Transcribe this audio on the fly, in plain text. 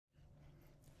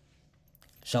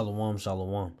Shalom,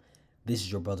 shalom. This is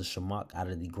your brother Shamak out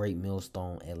of the Great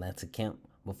Millstone Atlanta camp.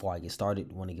 Before I get started,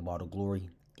 I want to give all the glory,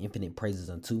 infinite praises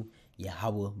unto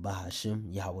Yahweh Bahashim,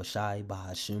 Yahweh Shai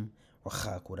Bahashim,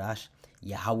 Rachak Kodash,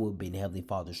 Yahweh being the Heavenly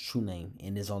Father's true name,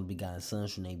 and His only begotten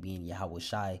Son's true name being Yahweh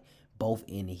Shai, both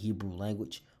in the Hebrew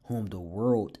language, whom the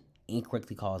world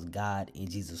incorrectly calls God and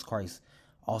Jesus Christ.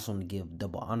 Also, to give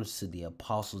double honors to the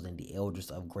apostles and the elders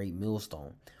of Great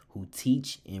Millstone, who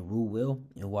teach and rule well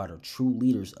and who are the true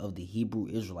leaders of the Hebrew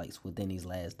Israelites within these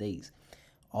last days.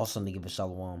 Also, to give a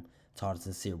shalom to all the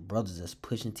sincere brothers that's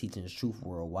pushing, teaching the truth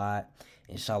worldwide,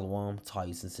 and shalom to all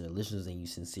you sincere listeners and you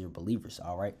sincere believers.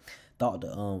 All right,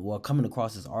 coming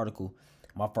across this article,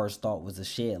 my first thought was to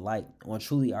shed light on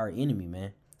truly our enemy,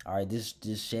 man. All right, this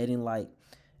just shedding light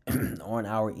on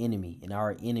our enemy, and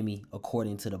our enemy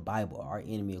according to the Bible, our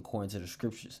enemy according to the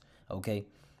scriptures, okay,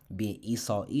 being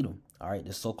Esau Edom, all right,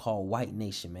 the so-called white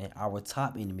nation, man, our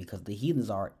top enemy, because the heathens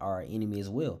are our enemy as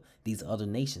well. These other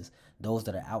nations, those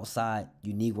that are outside,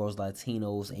 you Negroes,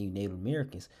 Latinos, and you Native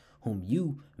Americans, whom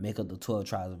you make up the 12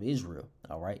 tribes of Israel,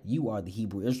 all right, you are the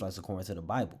Hebrew Israelites according to the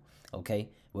Bible, okay,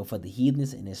 but for the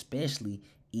heathens and especially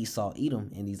Esau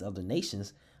Edom and these other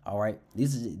nations, all right,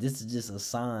 this is just a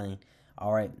sign.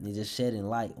 All right, they're just shedding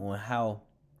light on how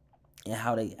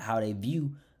they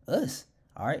view us.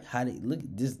 All right, how they look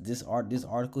this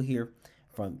article here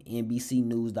from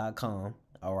NBCnews.com.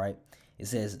 All right, it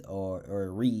says or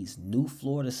it reads: New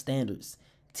Florida standards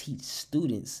teach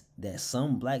students that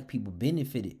some black people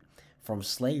benefited from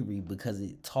slavery because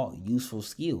it taught useful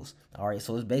skills. All right,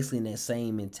 so it's basically in that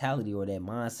same mentality or that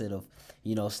mindset of,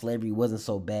 slavery wasn't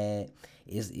so bad.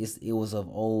 It was of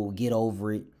old, get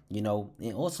over it. And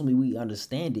ultimately we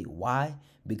understand it. Why?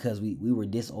 Because we were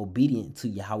disobedient to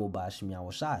Yahweh Bashim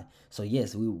Yahweh Shai. So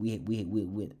yes, we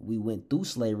went through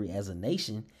slavery as a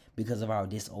nation because of our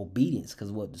disobedience, because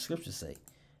of what the scriptures say.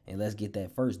 And let's get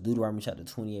that first. Deuteronomy chapter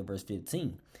 28, verse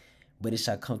 15. But it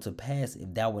shall come to pass,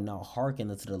 if thou wilt not hearken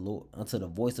unto the Lord, unto the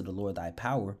voice of the Lord thy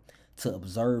power, to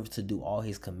observe to do all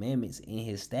his commandments and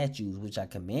his statutes, which I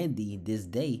command thee this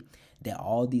day, that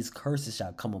all these curses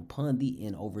shall come upon thee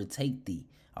and overtake thee.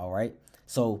 All right.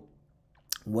 So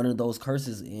one of those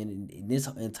curses in this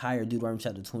entire Deuteronomy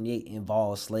chapter 28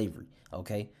 involves slavery.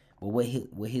 Okay. But what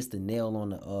hits the nail on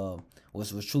the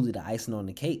was truly the icing on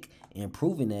the cake, and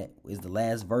proving that is the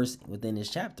last verse within this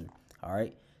chapter. All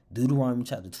right. Deuteronomy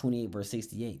chapter 28, verse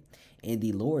 68. And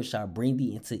the Lord shall bring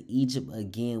thee into Egypt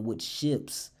again with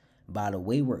ships, by the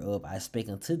way whereof I spake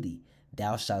unto thee.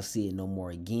 Thou shalt see it no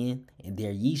more again, and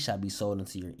there ye shall be sold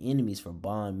unto your enemies for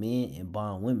bondmen and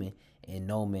bondwomen, and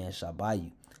no man shall buy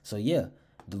you. So yeah,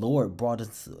 the Lord brought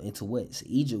us into what? So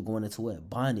Egypt, going into what?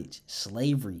 Bondage,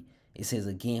 slavery. It says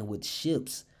again with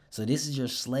ships. So this is your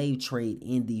slave trade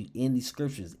in the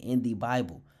scriptures, in the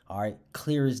Bible. All right,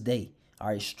 clear as day. All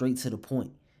right, straight to the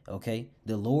point. Okay,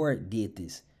 the Lord did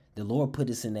this. The Lord put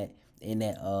us in that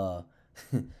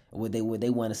what they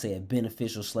want to say, a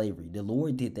beneficial slavery. The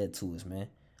Lord did that to us, man.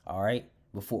 All right,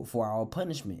 for our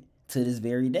punishment to this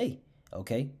very day.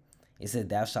 Okay, it said,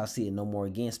 thou shalt see it no more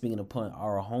again. Speaking upon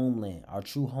our homeland, our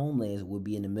true homelands would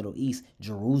be in the Middle East,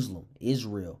 Jerusalem,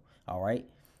 Israel. All right.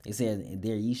 It says, and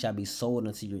there ye shall be sold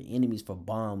unto your enemies for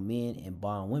bondmen and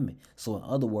bondwomen. So in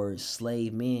other words,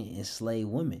 slave men and slave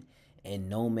women. And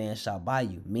no man shall buy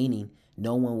you, meaning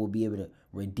no one will be able to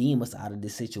redeem us out of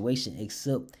this situation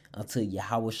except until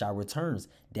Yahweh Shai returns.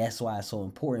 That's why it's so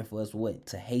important for us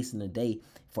to hasten the day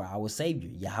for our Savior,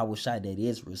 Yahweh Shai, that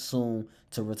is soon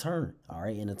to return. All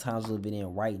right, in the times we're living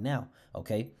in right now.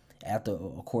 Okay, after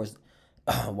of course,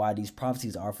 why these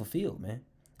prophecies are fulfilled, man.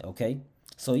 Okay,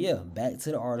 so yeah, back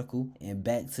to the article and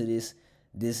back to this.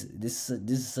 This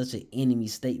is such an enemy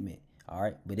statement. All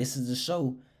right, but this is to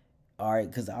show. All right,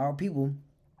 because our people,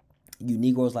 you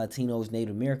Negroes, Latinos,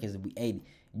 Native Americans,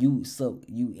 you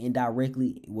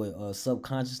indirectly,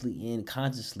 subconsciously and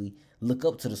consciously look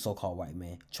up to the so-called white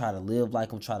man. Try to live like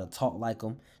them, try to talk like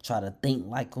them, try to think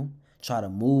like them, try to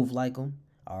move like them.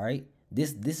 All right,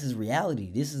 this is reality.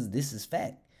 This is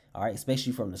fact. All right,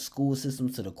 especially from the school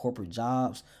systems to the corporate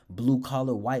jobs, blue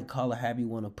collar, white collar, however you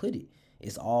want to put it.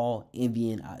 It's all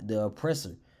envying the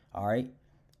oppressor. All right.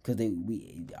 Because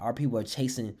our people are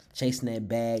chasing that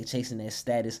bag, chasing that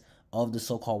status of the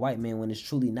so-called white man when it's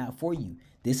truly not for you.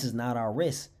 This is not our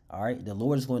rest. All right, the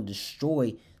Lord is going to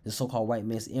destroy the so-called white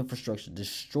man's infrastructure,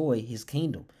 destroy his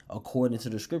kingdom according to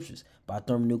the scriptures by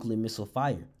thermonuclear missile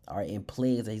fire. All right, and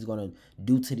plagues that he's going to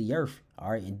do to the earth.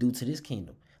 All right, and do to this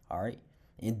kingdom. All right,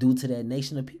 and do to that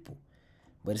nation of people.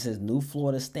 But it says New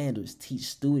Florida standards teach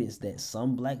students that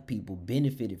some black people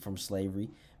benefited from slavery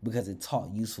because it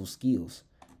taught useful skills.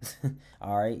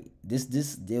 All right, this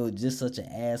they was just such an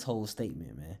asshole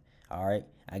statement, man. All right,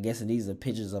 I guess these are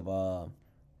pictures of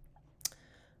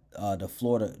the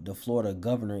Florida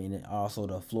governor and also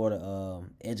the Florida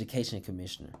education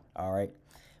commissioner. All right,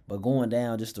 but going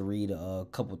down just to read a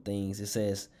couple things, it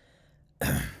says,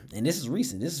 and this is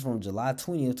recent. This is from July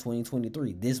 20th,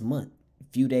 2023. This month, a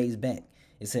few days back.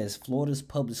 It says Florida's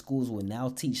public schools will now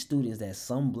teach students that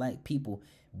some black people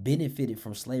benefited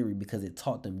from slavery because it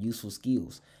taught them useful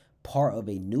skills. Part of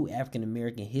a new African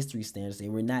American history standard.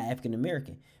 And we're not African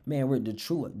American, man. We're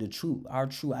our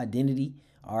true identity.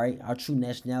 All right, our true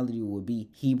nationality will be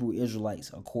Hebrew Israelites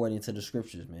according to the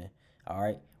scriptures, man. All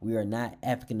right, we are not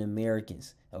African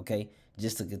Americans. Okay,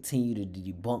 just to continue to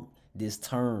debunk this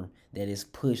term that is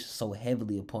pushed so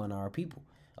heavily upon our people.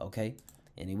 Okay,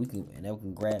 and then we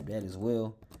can grab that as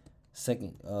well.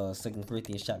 Second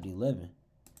Corinthians chapter 11.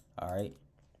 All right,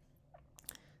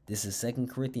 this is 2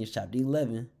 Corinthians chapter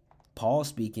 11. Paul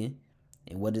speaking,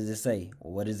 and what does it say?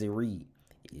 Or what does it read?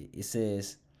 It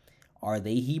says, "Are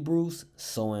they Hebrews?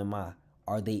 So am I.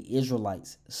 Are they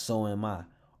Israelites? So am I.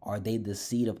 Are they the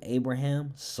seed of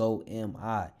Abraham? So am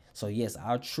I." So yes,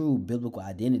 our true biblical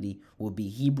identity will be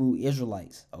Hebrew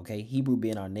Israelites. Okay, Hebrew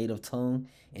being our native tongue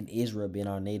and Israel being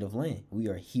our native land. We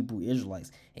are Hebrew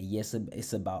Israelites, and yes,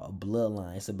 it's about a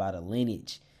bloodline. It's about a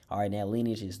lineage. All right, that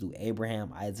lineage is through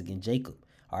Abraham, Isaac, and Jacob.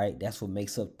 All right, that's what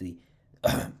makes up the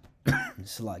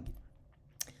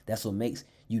that's what makes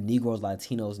you Negroes,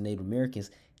 Latinos, Native Americans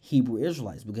Hebrew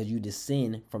Israelites, because you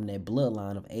descend from that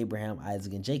bloodline of Abraham,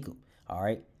 Isaac, and Jacob. All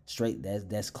right, straight.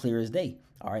 That's clear as day.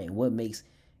 All right, and what makes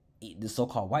the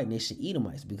so-called white nation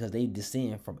Edomites? Because they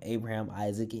descend from Abraham,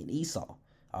 Isaac, and Esau.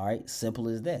 All right, simple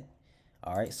as that.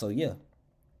 All right, so yeah.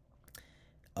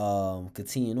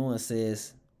 Continuing on,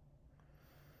 says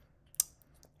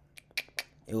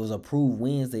it was approved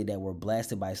Wednesday that were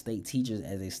blasted by state teachers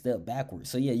as a step backwards.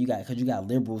 So yeah, you got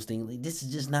liberals thinking like, this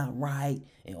is just not right,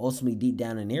 and ultimately deep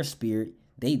down in their spirit,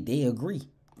 they agree.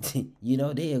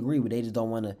 They agree, but they just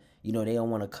don't want to. They don't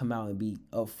want to come out and be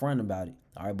upfront about it.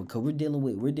 All right, because we're dealing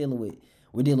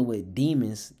with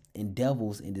demons and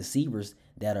devils and deceivers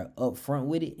that are upfront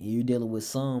with it, and you're dealing with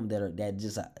some that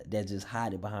just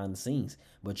hide it behind the scenes,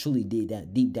 but truly deep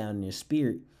down in their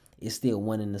spirit, it's still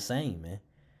one and the same, man.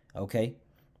 Okay.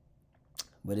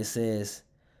 But it says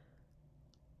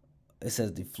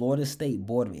the Florida State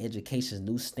Board of Education's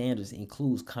new standards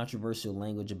includes controversial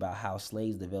language about how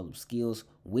slaves develop skills,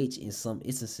 which in some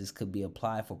instances could be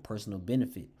applied for personal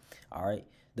benefit. All right.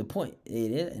 The point,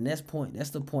 that's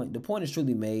the point. The point is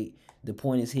truly made. The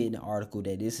point is hit in the article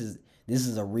that this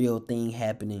is a real thing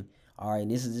happening. All right. And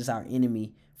this is just our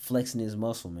enemy flexing his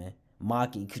muscle, man.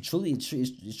 Mocking. It's truly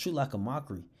like a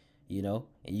mockery. And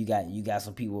you got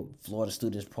some people, Florida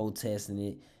students protesting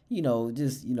it,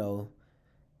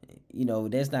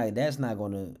 that's not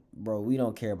gonna, bro, we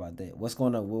don't care about that.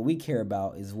 What we care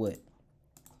about is what?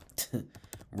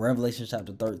 Revelation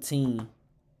chapter 13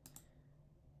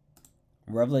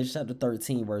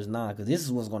 verse 9, because this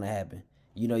is what's gonna happen.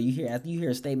 After you hear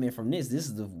a statement from this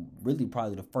is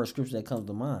probably the first scripture that comes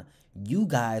to mind. You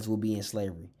guys will be in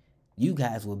slavery. You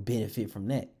guys will benefit from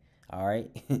that. All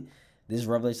right. This is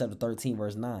Revelation chapter 13,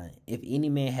 verse 9. If any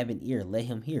man have an ear, let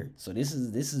him hear. So this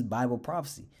is Bible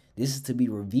prophecy. This is to be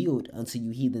revealed unto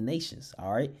you heathen nations.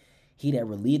 All right. He that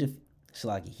leadeth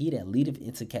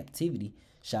into captivity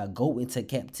shall go into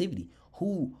captivity.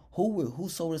 Who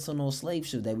sold us on those slave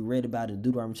ships that we read about in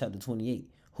Deuteronomy chapter 28?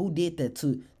 Who did that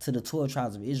to the 12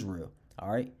 tribes of Israel?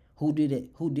 All right. Who did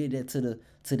it? Who did that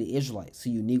to the Israelites, to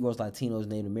you Negroes, Latinos,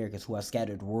 Native Americans who are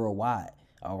scattered worldwide?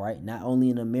 All right, not only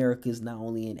in Americas, not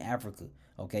only in Africa,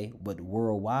 okay, but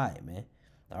worldwide, man.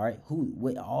 All right,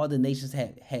 what all the nations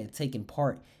had taken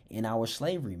part in our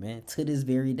slavery, man, to this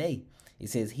very day. It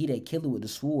says, "He that killeth with the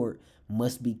sword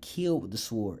must be killed with the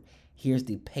sword. Here's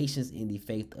the patience and the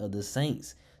faith of the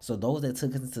saints." So those that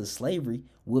took us into slavery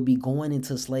will be going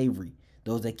into slavery.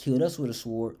 Those that killed us with a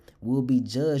sword will be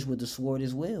judged with the sword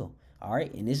as well. All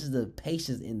right, and this is the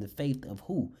patience and the faith of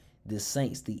who? The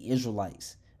saints, the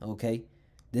Israelites. Okay.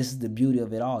 This is the beauty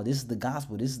of it all. This is the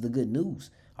gospel. This is the good news.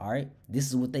 All right. This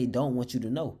is what they don't want you to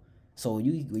know. So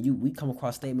we come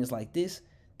across statements like this,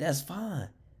 that's fine.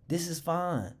 This is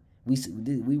fine. We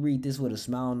read this with a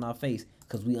smile on our face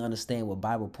because we understand what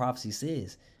Bible prophecy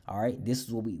says. All right. This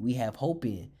is what we have hope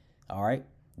in. All right.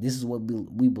 This is what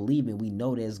we believe in. We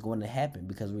know that it's going to happen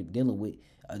because we're dealing with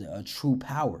a true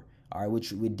power. All right.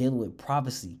 We're dealing with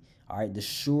prophecy. All right. The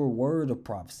sure word of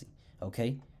prophecy.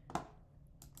 Okay.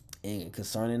 And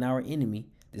concerning our enemy,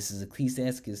 this is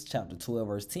Ecclesiastes chapter 12,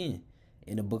 verse 10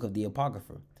 in the book of the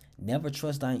Apocrypha. Never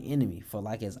trust thine enemy, for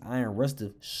like as iron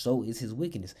rusteth, so is his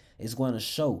wickedness. It's going to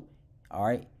show, all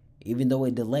right? Even though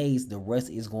it delays, the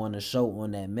rust is going to show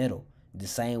on that metal. The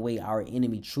same way our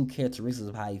enemy true characteristics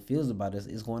of how he feels about us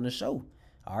is going to show.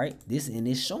 All right, this and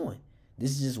it's showing.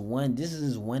 This is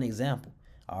just one example.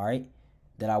 All right,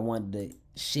 that I wanted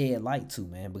to shed light to,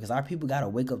 man, because our people gotta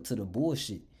wake up to the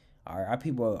bullshit. All right, our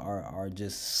people are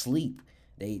just sleep.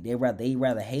 They rather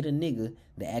hate a nigga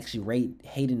than actually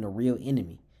hating the real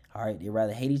enemy. All right, they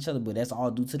rather hate each other, but that's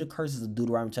all due to the curses of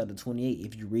Deuteronomy chapter 28.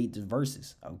 If you read the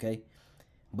verses, okay.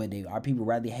 But our people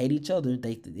rather hate each other.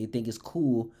 They think it's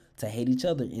cool to hate each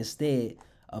other instead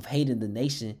of hating the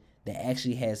nation that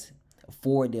actually has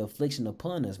forward the affliction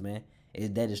upon us, man.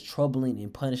 That is troubling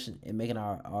and punishing and making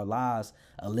our lives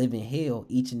a living hell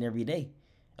each and every day.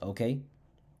 Okay.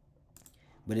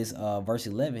 But it's verse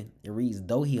 11. It reads,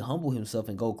 though he humble himself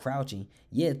and go crouching,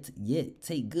 yet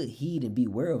take good heed and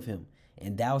beware of him.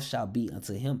 And thou shalt be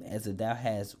unto him as if thou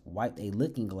hast wiped a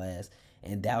looking glass,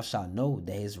 and thou shalt know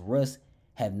that his rust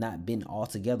have not been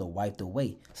altogether wiped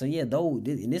away. So yeah,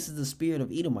 and this is the spirit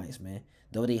of Edomites, man.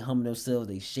 Though they humble themselves,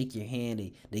 they shake your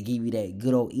hand, they give you that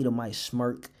good old Edomite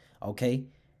smirk, okay?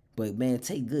 But man,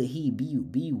 take good heed,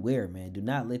 beware, man. Do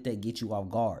not let that get you off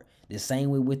guard. The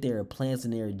same way with their plans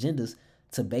and their agendas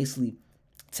to basically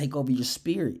take over your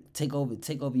spirit, take over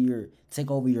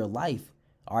your life,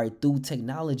 all right, through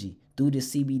technology, through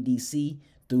this CBDC,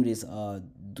 through this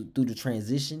through the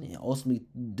transition, and ultimately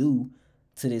due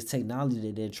to this technology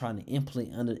that they're trying to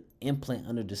implant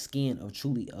under the skin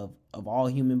of all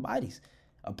human bodies,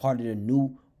 a part of the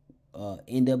new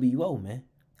NWO, man.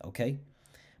 Okay,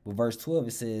 but verse 12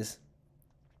 it says,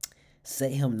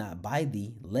 set him not by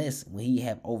thee, lest when he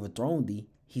have overthrown thee,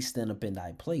 he stand up in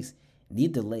thy place.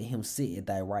 Neither let him sit at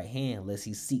thy right hand, lest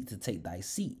he seek to take thy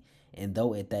seat. And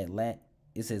though at that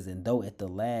it says, and though at the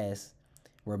last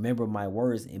remember my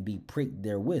words and be pricked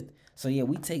therewith. So yeah,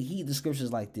 we take heed to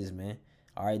scriptures like this, man.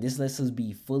 All right, this lets us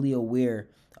be fully aware,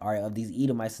 all right, of these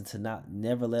Edomites and to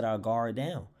never let our guard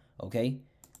down. Okay,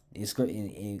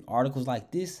 in articles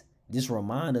like this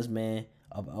remind us, man,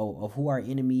 of who our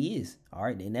enemy is. All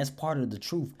right, and that's part of the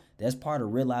truth. That's part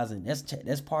of realizing.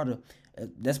 That's part of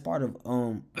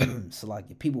so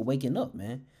like people waking up,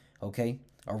 man. Okay,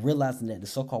 or realizing that the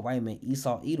so-called white man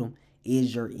Esau Edom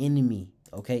is your enemy.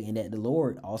 Okay, and that the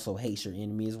Lord also hates your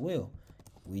enemy as well.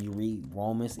 When you read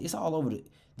Romans, it's all over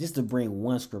just to bring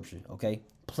one scripture, okay?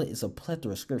 It's a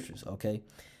plethora of scriptures, okay?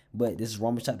 But this is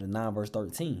Romans chapter 9, verse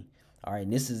 13. All right,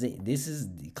 and this is it. This is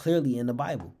clearly in the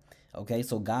Bible, okay?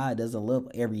 So God doesn't love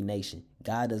every nation.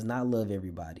 God does not love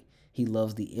everybody. He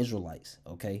loves the Israelites,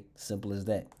 okay? Simple as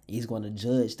that. He's going to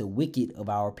judge the wicked of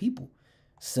our people.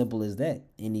 Simple as that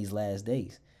in these last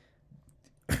days.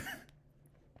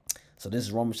 So this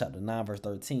is Romans chapter 9, verse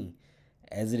 13.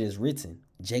 As it is written,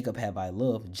 Jacob have I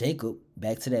loved. Jacob,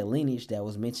 back to that lineage that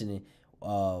was mentioned in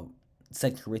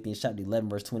 2 Corinthians chapter 11,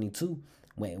 verse 22,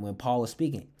 when Paul was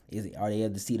speaking. Are they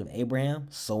of the seed of Abraham?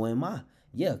 So am I.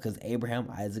 Yeah, because Abraham,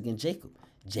 Isaac, and Jacob.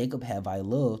 Jacob have I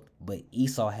loved, but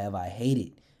Esau have I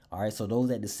hated. All right, so those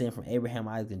that descend from Abraham,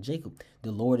 Isaac, and Jacob,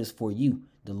 the Lord is for you.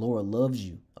 The Lord loves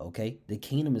you, okay? The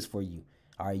kingdom is for you.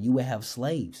 All right, you will have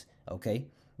slaves, okay?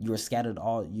 You are scattered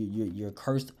you're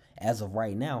cursed as of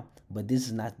right now, but this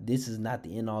is not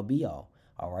the end all be all.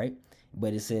 All right,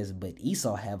 but it says, but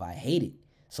Esau have I hated.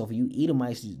 So for you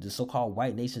Edomites, the so-called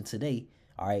white nation today,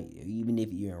 all right, even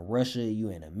if you're in Russia,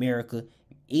 you're in America,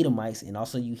 Edomites, and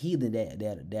also you heathen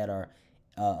that are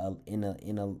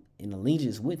in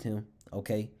allegiance with him,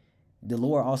 okay, the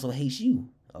Lord also hates you,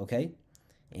 okay,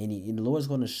 and the Lord's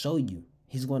going to show you.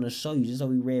 He's going to show you, just like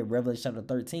we read Revelation chapter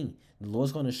 13. The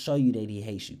Lord's going to show you that he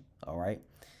hates you. All right.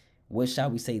 What shall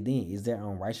we say then? Is there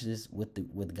unrighteousness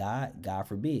with God? God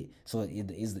forbid. So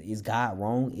is God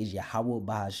wrong? Is Yahweh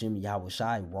Bahashim Yahweh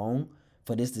Shai wrong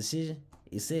for this decision?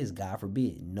 It says God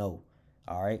forbid. No.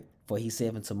 All right. For he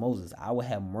said unto Moses, I will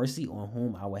have mercy on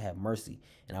whom I will have mercy,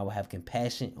 and I will have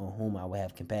compassion on whom I will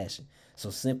have compassion. So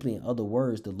simply, in other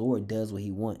words, the Lord does what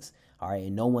he wants. All right,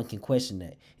 and no one can question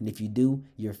that. And if you do,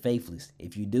 you're faithless.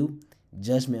 If you do,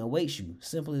 judgment awaits you.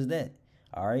 Simple as that.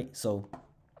 All right. So,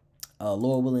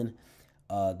 Lord willing,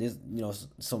 this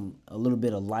a little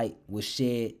bit of light was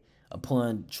shed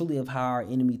upon truly of how our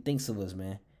enemy thinks of us,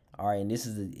 man. All right, and this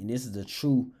is the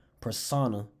true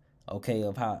persona, okay,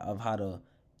 of how the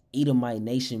Edomite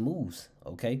nation moves.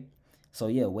 Okay, so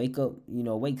yeah, wake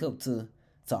up to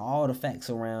all the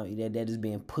facts around that is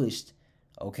being pushed.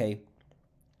 Okay.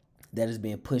 That is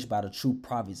being pushed by the true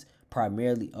prophets,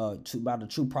 primarily by the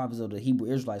true prophets of the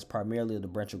Hebrew Israelites, primarily of the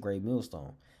branch of Great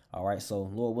Millstone. All right, so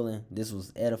Lord willing, this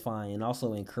was edifying and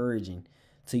also encouraging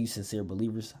To you sincere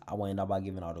believers, I want to end out by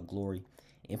giving all the glory,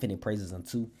 infinite praises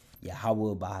unto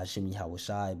Yahweh, Bahashem, Yahweh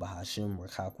Shai, Bahashem,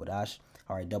 Rakak Wadash.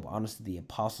 All right, double honors to the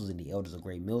apostles and the elders of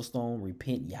Great Millstone.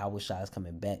 Repent, Yahweh Shai is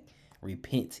coming back.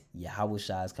 Repent, Yahweh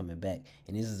Shai is coming back.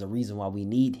 And this is the reason why we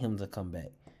need him to come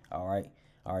back. All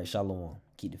right, shalom.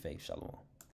 Keep the faith, shalom.